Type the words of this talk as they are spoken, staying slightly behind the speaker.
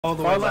All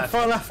the way left.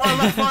 Far left.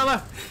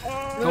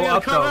 Go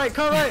up, cut right,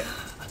 cut right.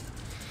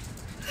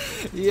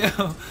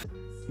 Yeah.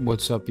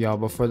 What's up, y'all?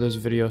 Before this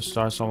video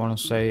starts, I want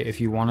to say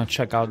if you want to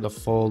check out the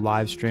full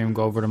live stream,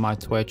 go over to my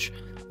Twitch.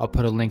 I'll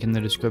put a link in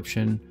the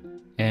description.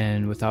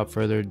 And without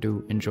further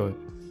ado, enjoy.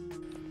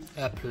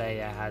 A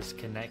player has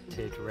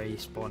connected. Ray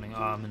spawning.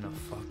 Oh, I'm in the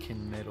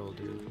fucking middle,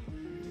 dude.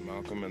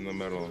 Malcolm in the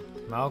middle.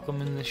 Malcolm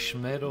in the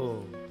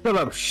schmiddle. Shut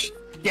up,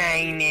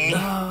 dang it.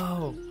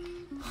 No.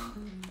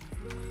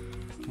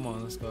 Come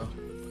on, let's go.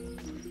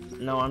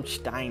 No, I'm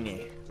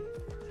Steiny.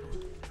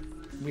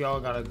 We all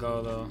gotta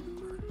go though,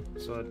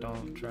 so it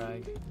don't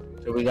drag.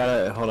 So we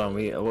gotta hold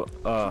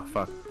on.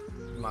 Fuck.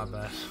 My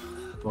bad.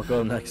 We'll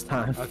go next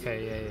time.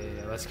 Okay,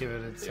 yeah. Let's give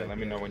it a second. Let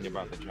me know when you're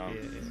about to jump.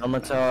 Yeah. I'm gonna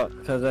tell,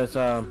 cause it's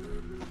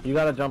you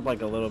gotta jump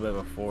like a little bit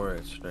before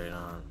it's straight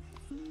on.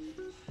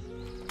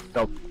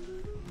 Go.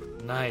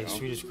 Nice.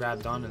 We just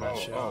grabbed onto that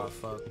shit. Oh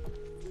fuck.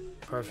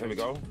 Perfect. Here we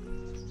go.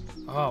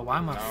 Oh, why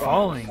am I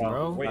falling,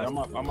 bro? Wait, I'm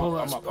up. Pull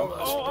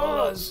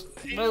us.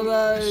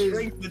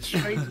 The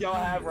strength y'all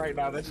have right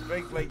now. The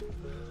strength, like,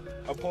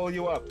 I'll pull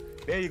you up.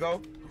 There you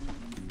go.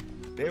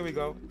 There we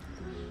go.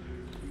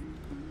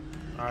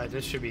 Alright,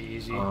 this should be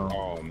easy.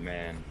 Oh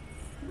man.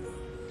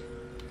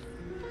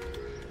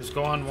 Just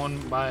go on one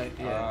by,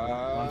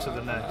 one to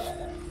the next.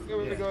 There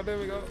we go. There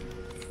we go.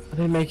 I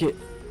didn't make it.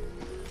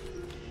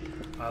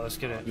 Alright, let's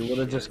get it. You would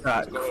have just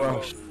got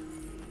crushed.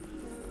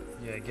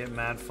 Yeah, get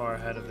mad far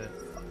ahead of it.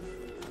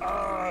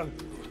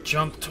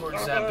 Jump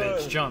towards that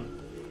bitch. Jump.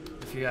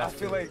 If you have I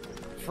feel to. like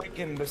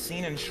freaking the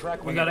scene in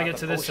Shrek. We gotta get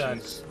to this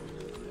side.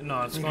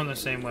 No, it's going the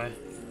same way.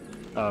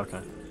 Oh, okay.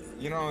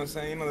 You know what I'm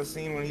saying? You know the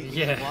scene when he's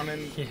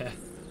running? Yeah.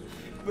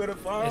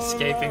 Beautiful.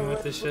 Escaping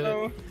with the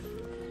shit.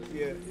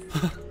 Yeah.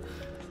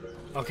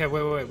 Okay,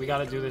 wait. We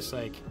gotta do this,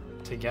 like,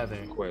 together.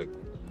 Quick.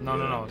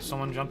 No.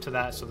 Someone jump to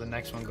that so the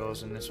next one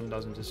goes and this one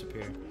doesn't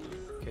disappear.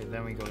 Okay,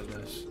 then we go to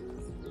this.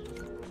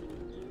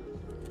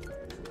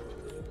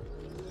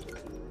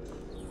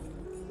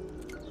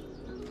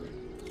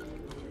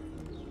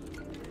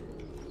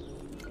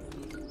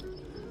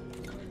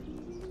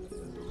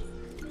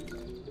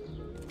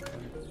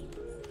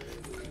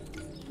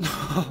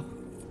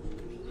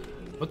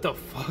 What the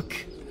fuck?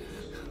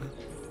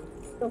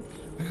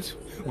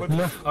 What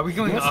the Are we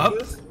going up?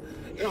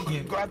 Yo,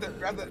 grab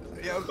the.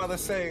 Yeah, I was about to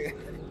say.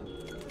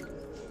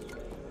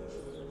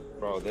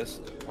 Bro,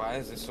 why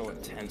is this so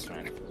intense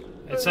right now?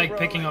 It's like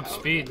picking up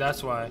speed,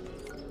 that's why.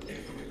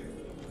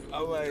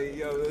 I'm like,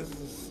 yo, this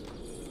is.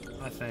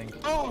 I think.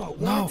 Oh,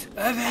 No, what?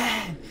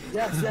 Evan!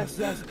 Yes.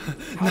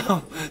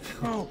 No.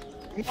 No.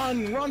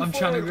 Run. I'm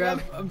trying to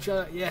grab.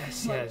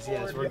 Yes,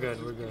 we're good.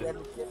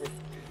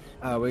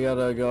 We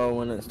gotta go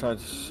when it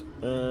starts.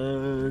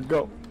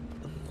 Go.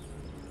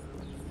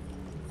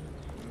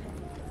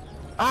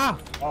 Ah!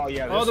 Oh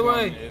yeah. All the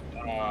way.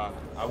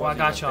 I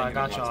got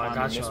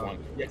y'all.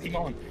 Yeah, keep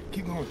going.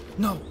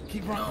 No.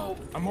 Keep running. No.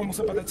 I'm almost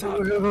up at the top.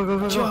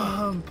 Go.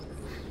 Jump!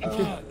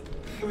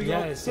 Here we go.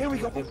 Yes, There we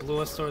go. it blew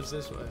us towards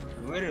this way.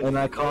 Literally. And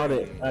I caught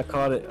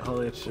it.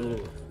 Holy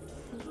shit.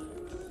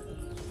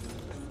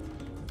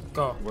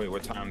 Go. Wait,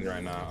 what time is it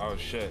right now? Oh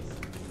shit.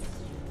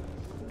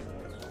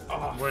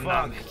 Oh, We're fuck.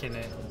 not making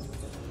it.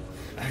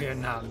 We're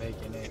not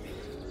making it.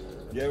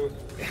 Yeah.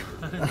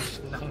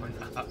 No, we're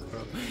not,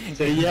 bro.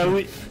 So yeah,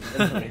 we.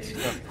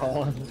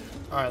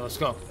 Alright, let's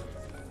go.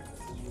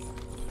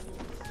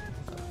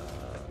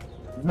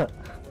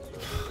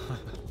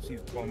 See,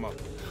 pull him up.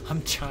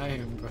 I'm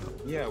trying, bro.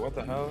 Yeah. What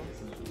the hell?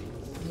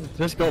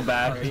 Just go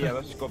back. Alright, yeah,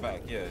 let's just go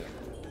back. Yeah.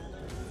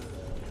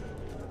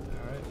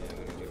 Alright. Yeah,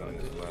 let me get on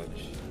this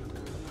ledge.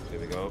 There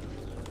we go.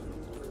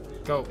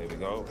 Go. There we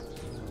go.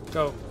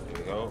 Go. There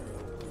we go.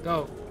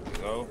 Go.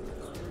 There we go.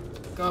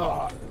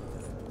 Go.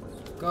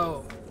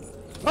 Go.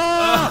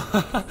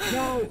 Ah!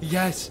 No!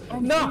 Yes.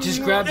 No!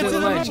 Just grab to the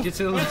ledge. Get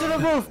to the ledge. Get to the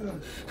roof!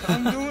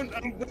 I'm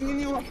bringing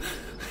you up.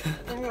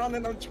 I'm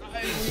running. I'm trying.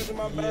 I'm using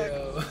my back.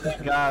 Yo.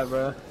 God,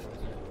 bro.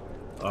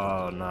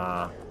 Oh,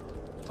 nah.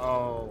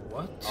 Oh,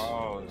 what?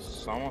 Oh,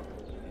 someone.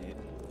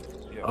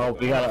 Yeah, Oh,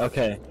 we gotta,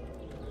 okay.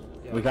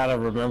 Yeah. We gotta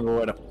remember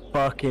where the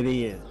fuck it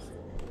is.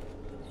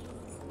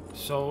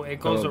 So it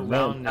goes So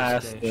around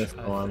past this dish.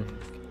 this one.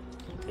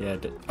 Yeah,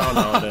 oh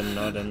no,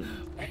 it didn't.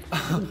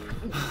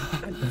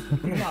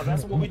 No,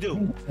 that's what we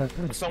do.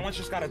 Someone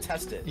just gotta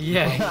test it.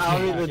 Yeah. I'll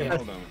yeah, even yeah.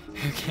 Hold on.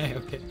 Okay.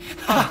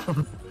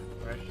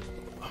 Right.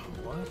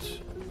 What?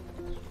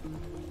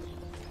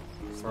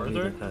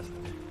 Further?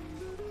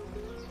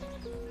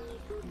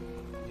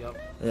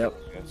 Yep.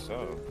 Guess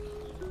so.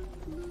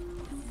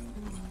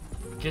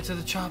 Get to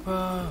the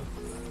chopper.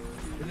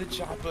 To the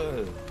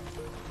chopper.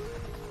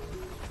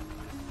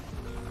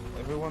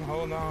 Everyone,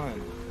 hold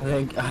on. I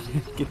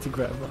didn't get to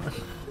grab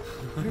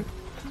on.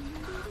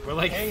 We're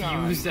like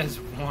Hang fused as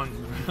one,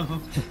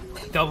 bro.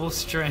 Double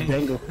strength.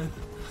 Dangle.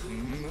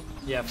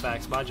 Yeah,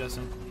 facts. Bye,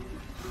 Justin.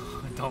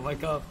 Don't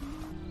wake up.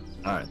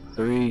 Alright,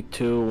 3,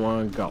 2,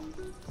 1, go.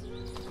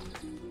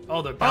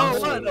 Oh, they're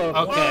bouncing. what the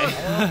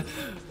Okay.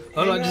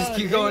 Hold on, just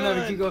keep going, hang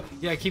Evan. on. Keep going.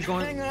 Yeah, keep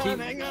going.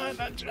 Hang on.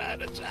 I'm trying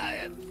to try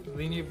it.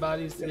 Linear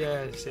bodies,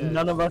 yes, yes.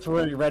 None of us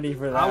were ready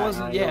for that. I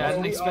wasn't, yeah, I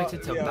didn't we expect are-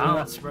 it to yeah,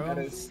 bounce, that bro.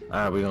 is-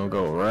 Alright, we're gonna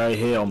go right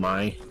here,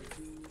 man.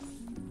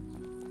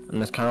 And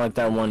it's kind of like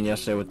that one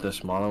yesterday with the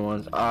smaller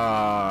ones.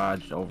 Ah, I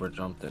just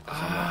overjumped it. 'Cause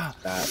I'm Ah.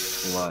 like, that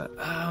slut.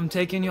 I'm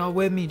taking y'all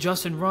with me.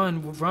 Justin,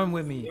 run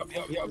with me. Yup.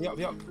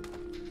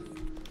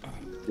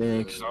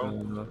 Thanks.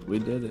 So? We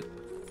did it.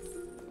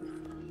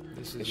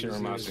 This It is should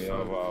remind me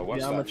fun. of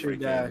what's Geometry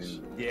that Dash.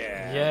 freaking-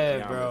 Yeah.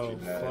 Yeah, bro.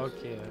 Geometry Dash. Fuck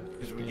yeah.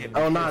 'Cause we get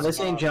Oh, nah, this,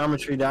 this ain't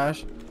Geometry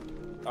Dash.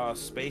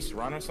 Space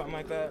Run or something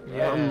like that. right?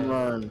 Yeah.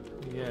 Run.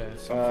 Yeah.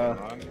 Something,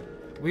 right?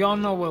 We all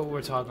know what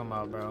we're talking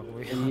about, bro.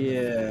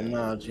 Yeah,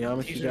 no,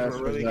 Geometry Teachers Dash were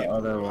was really the getting-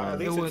 other At one.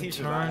 least It the would teachers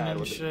turn I had and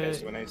would be pissed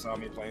shit. when they saw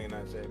me playing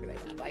that shit. Be like,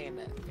 I'm playing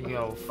that.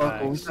 Yo,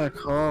 Fuck, what was facts.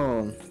 that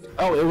called?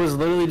 Oh, it was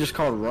literally just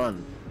called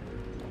Run.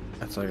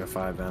 That's like a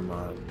 5M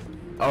mod.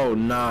 Oh,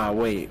 nah,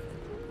 wait.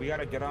 We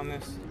gotta get on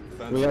this.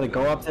 We gotta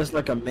go up this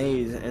like a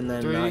maze and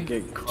then 3, not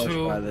get crushed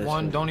 2, by this.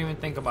 1. shit. Don't even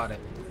think about it.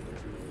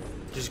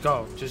 Just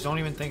go. Just don't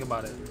even think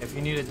about it. If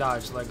you need to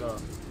dodge, let go.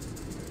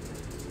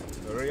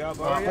 Hurry up,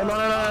 Oh, hurry no, no, up.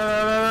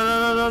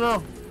 no, no, no, no,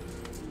 no.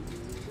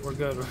 We're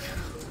good.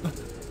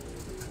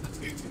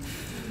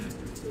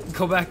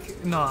 Go back.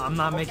 No, I'm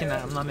not making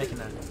that. I'm not making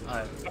that.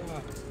 Alright.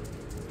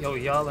 Yo,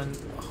 y'all and.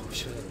 Oh,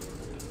 shit.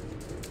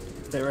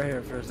 Stay right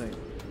here for a second.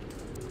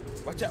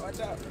 Watch out, watch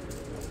out.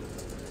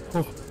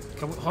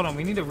 Hold on,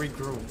 we need to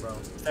regroup, bro.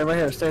 Stay right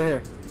here, stay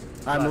here.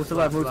 Alright, move to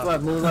left, move to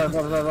left, move left,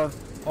 left, left, left.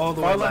 All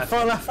the way Far left,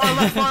 far left, far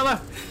left, far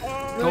left.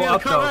 Go Yeah,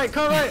 up, come though. right,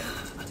 come right.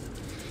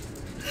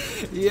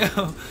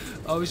 Yo.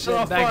 Oh, shit.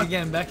 Oh, back fuck.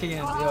 again, back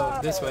again. Yo,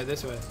 this way,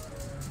 this way.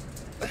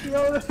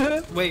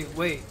 Yo,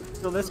 Wait.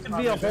 so this could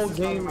be a This whole is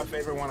probably game. my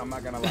favorite one, I'm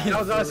not gonna lie. I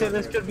was gonna say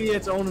this could be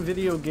its own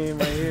video game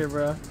right here,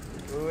 bro.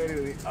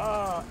 Literally,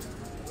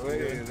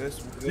 literally,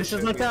 This should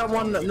is like be that its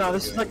one. own No, video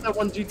this is game. like that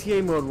one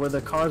GTA mode where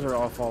the cars are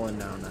all falling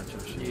down. That's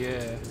your shit.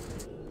 Yeah.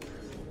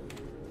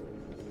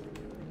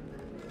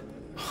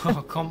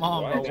 Oh, come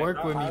on, Why bro. did Work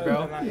I- with me, how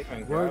bro. did I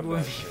even Work grab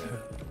with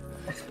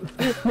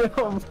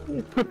that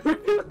me.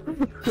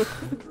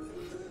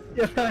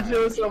 Yeah, that shit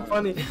was so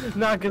funny.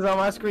 Nah, cause on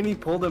my screen he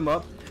pulled him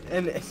up,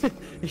 and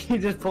he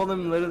just pulled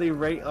him literally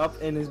right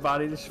up, and his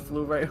body just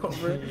flew right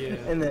over it, Yeah.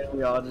 and then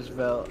we all just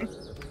fell. I'm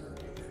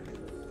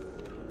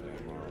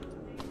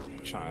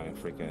trying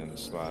to freaking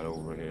slide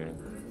over here.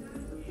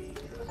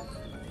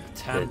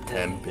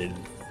 Temple.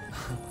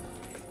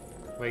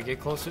 Wait, get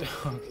closer.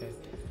 Okay.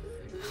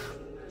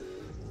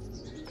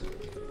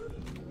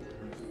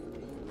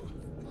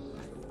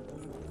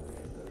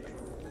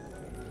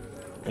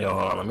 Yo,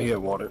 hold on, let me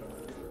get water.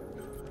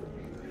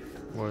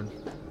 Word.